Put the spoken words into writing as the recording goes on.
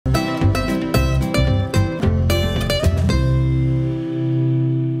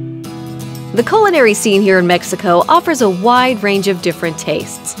The culinary scene here in Mexico offers a wide range of different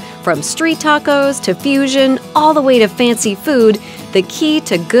tastes. From street tacos to fusion, all the way to fancy food, the key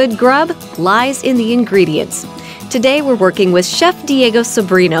to good grub lies in the ingredients. Today we're working with Chef Diego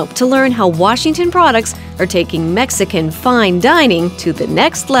Sobrino to learn how Washington products are taking Mexican fine dining to the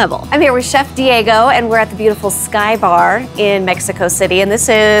next level. I'm here with Chef Diego and we're at the beautiful Sky Bar in Mexico City, and this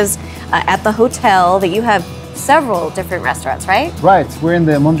is at the hotel that you have several different restaurants, right? Right. We're in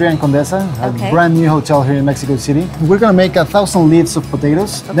the Mondrian Condesa, a brand new hotel here in Mexico City. We're going to make 1,000 leaves of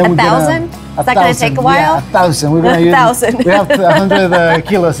potatoes. Then 1,000? Is that going to take a while? Yeah, 1,000. We're going to 1,000. We have 100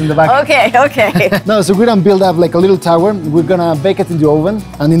 kilos in the back. Okay. No, so we're going to build up like a little tower. We're going to bake it in the oven,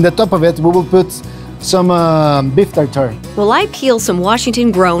 and in the top of it, we will put some beef tartare. While I peel some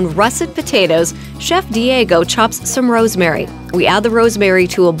Washington-grown russet potatoes, Chef Diego chops some rosemary. We add the rosemary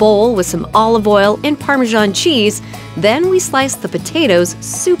to a bowl with some olive oil and Parmesan cheese. Then we slice the potatoes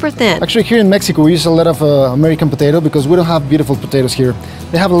super thin. Actually, here in Mexico, we use a lot of American potato because we don't have beautiful potatoes here.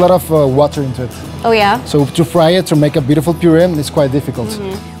 They have a lot of water into it. Oh, yeah? So to fry it, to make a beautiful puree, it's quite difficult.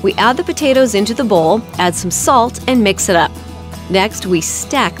 We add the potatoes into the bowl, add some salt, and mix it up. Next, we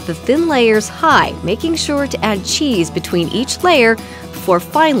stack the thin layers high, making sure to add cheese between each layer before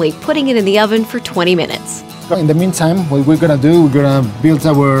finally putting it in the oven for 20 minutes. In the meantime, what we're going to do, we're going to build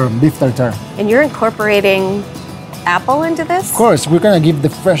our beef tartare. And you're incorporating apple into this? Of course, we're going to give the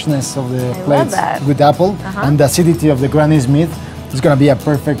freshness of the plate with apple and the acidity of the granny's meat. It's going to be a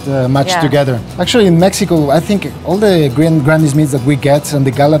perfect match together. Actually, in Mexico, I think all the granny's meats that we get and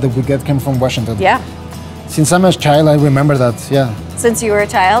the gala that we get came from Washington. Yeah. Since I'm a child, I remember that, Since you were a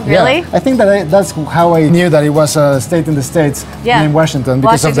child, really? Yeah. I think that's how I knew that it was a state in the States named Washington,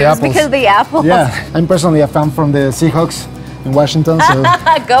 because of the apples. Because of the apples? Yeah. I'm personally a fan from the Seahawks in Washington, so...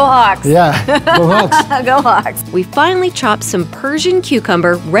 Go Hawks! Yeah, go Hawks! Go Hawks! We finally chopped some Persian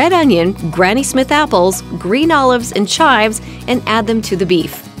cucumber, red onion, Granny Smith apples, green olives, and chives, and add them to the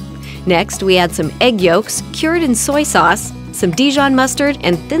beef. Next, we add some egg yolks, cured in soy sauce, some Dijon mustard,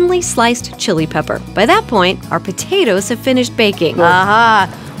 and thinly sliced chili pepper. By that point, our potatoes have finished baking. Wow.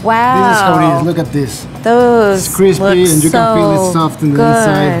 This is how it is. Look at this. Those It's crispy look and you so can feel it soft in the good.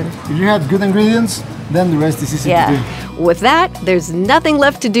 inside. If you have good ingredients, then the rest is easy to do. With that, there's nothing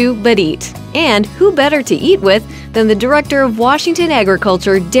left to do but eat. And who better to eat with than the Director of Washington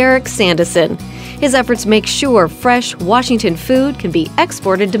Agriculture, Derek Sanderson. His efforts make sure fresh Washington food can be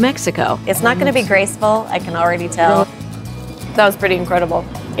exported to Mexico. It's not going to be graceful, I can already tell. That was pretty incredible.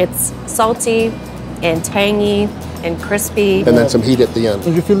 It's salty and tangy and crispy. And then some heat at the end.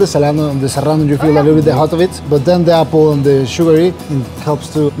 You feel the serrano, you feel a little bit the hot of it, but then the apple and the sugary, it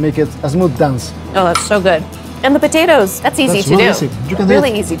helps to make it a smooth dance. Oh, that's so good. And the potatoes, that's easy to do. Easy. You can really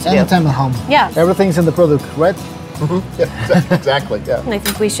do it easy to do. anytime at home. Yeah. Everything's in the product, right? Yeah, exactly, yeah. I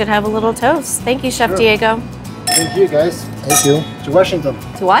think we should have a little toast. Thank you, Chef Diego. Thank you, guys. Thank you. To Washington.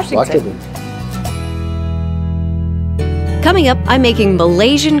 To Washington. Coming up, I'm making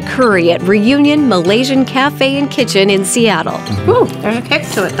Malaysian curry at Reunion Malaysian Cafe and Kitchen in Seattle. Ooh, there's a kick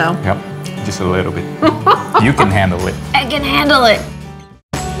to it though. Yep, just a little bit. You can handle it. I can handle it.